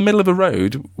I'm in the middle of a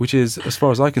road, which is, as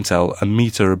far as I can tell, a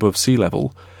metre above sea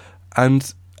level,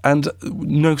 and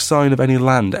no sign of any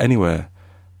land anywhere.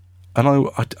 And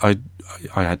I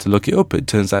had to look it up. It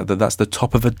turns out that that's the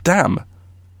top of a dam,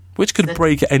 which could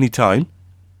break at any time.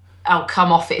 Oh,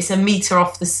 come off it. It's a metre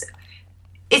off the...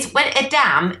 It's when a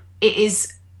dam, it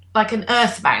is like an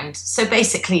earthbound. So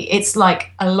basically, it's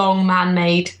like a long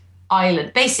man-made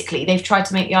island. Basically, they've tried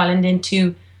to make the island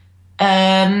into...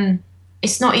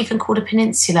 it's not even called a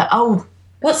peninsula. Oh,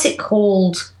 what's it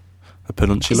called? A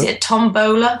peninsula? Is it a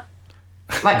tombola?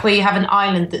 Like where you have an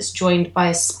island that's joined by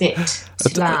a spit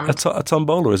slam. A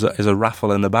tombola is a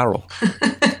raffle in a barrel.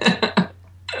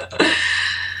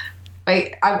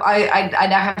 Wait, I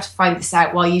now have to find this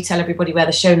out while you tell everybody where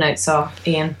the show notes are,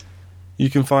 Ian. You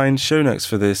can find show notes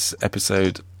for this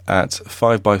episode at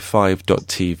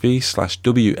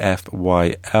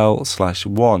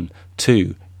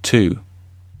 5x5.tv/WFYL/122.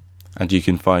 And you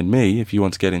can find me if you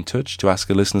want to get in touch to ask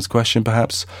a listener's question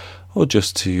perhaps, or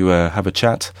just to have a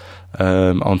chat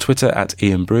on Twitter at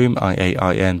Ian Broome,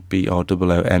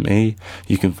 IAINBROOME.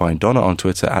 You can find Donna on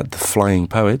Twitter at The Flying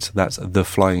Poet, that's The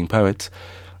Flying Poet.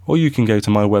 Or you can go to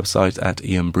my website at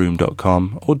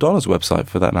ianbroome.com, or Donna's website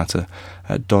for that matter,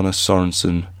 at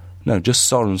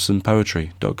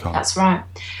sorensenpoetry.com. That's right.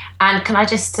 And can I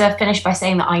just finish by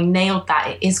saying that I nailed that.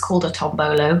 It is called a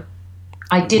tombolo.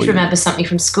 I did remember something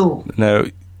from school. No,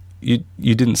 you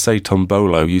didn't say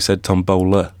tombolo, you said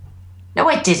tombola. No,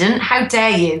 I didn't. How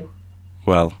dare you?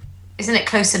 Well... Isn't it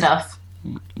close enough?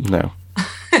 No.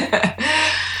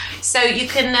 So you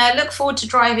can look forward to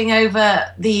driving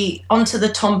onto the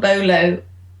Tombolo,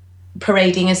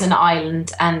 parading as an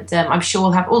island, and I'm sure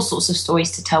we'll have all sorts of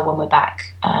stories to tell when we're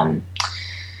back. So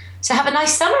have a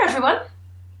nice summer, everyone.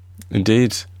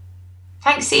 Indeed.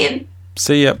 Thanks, Ian.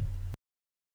 See ya.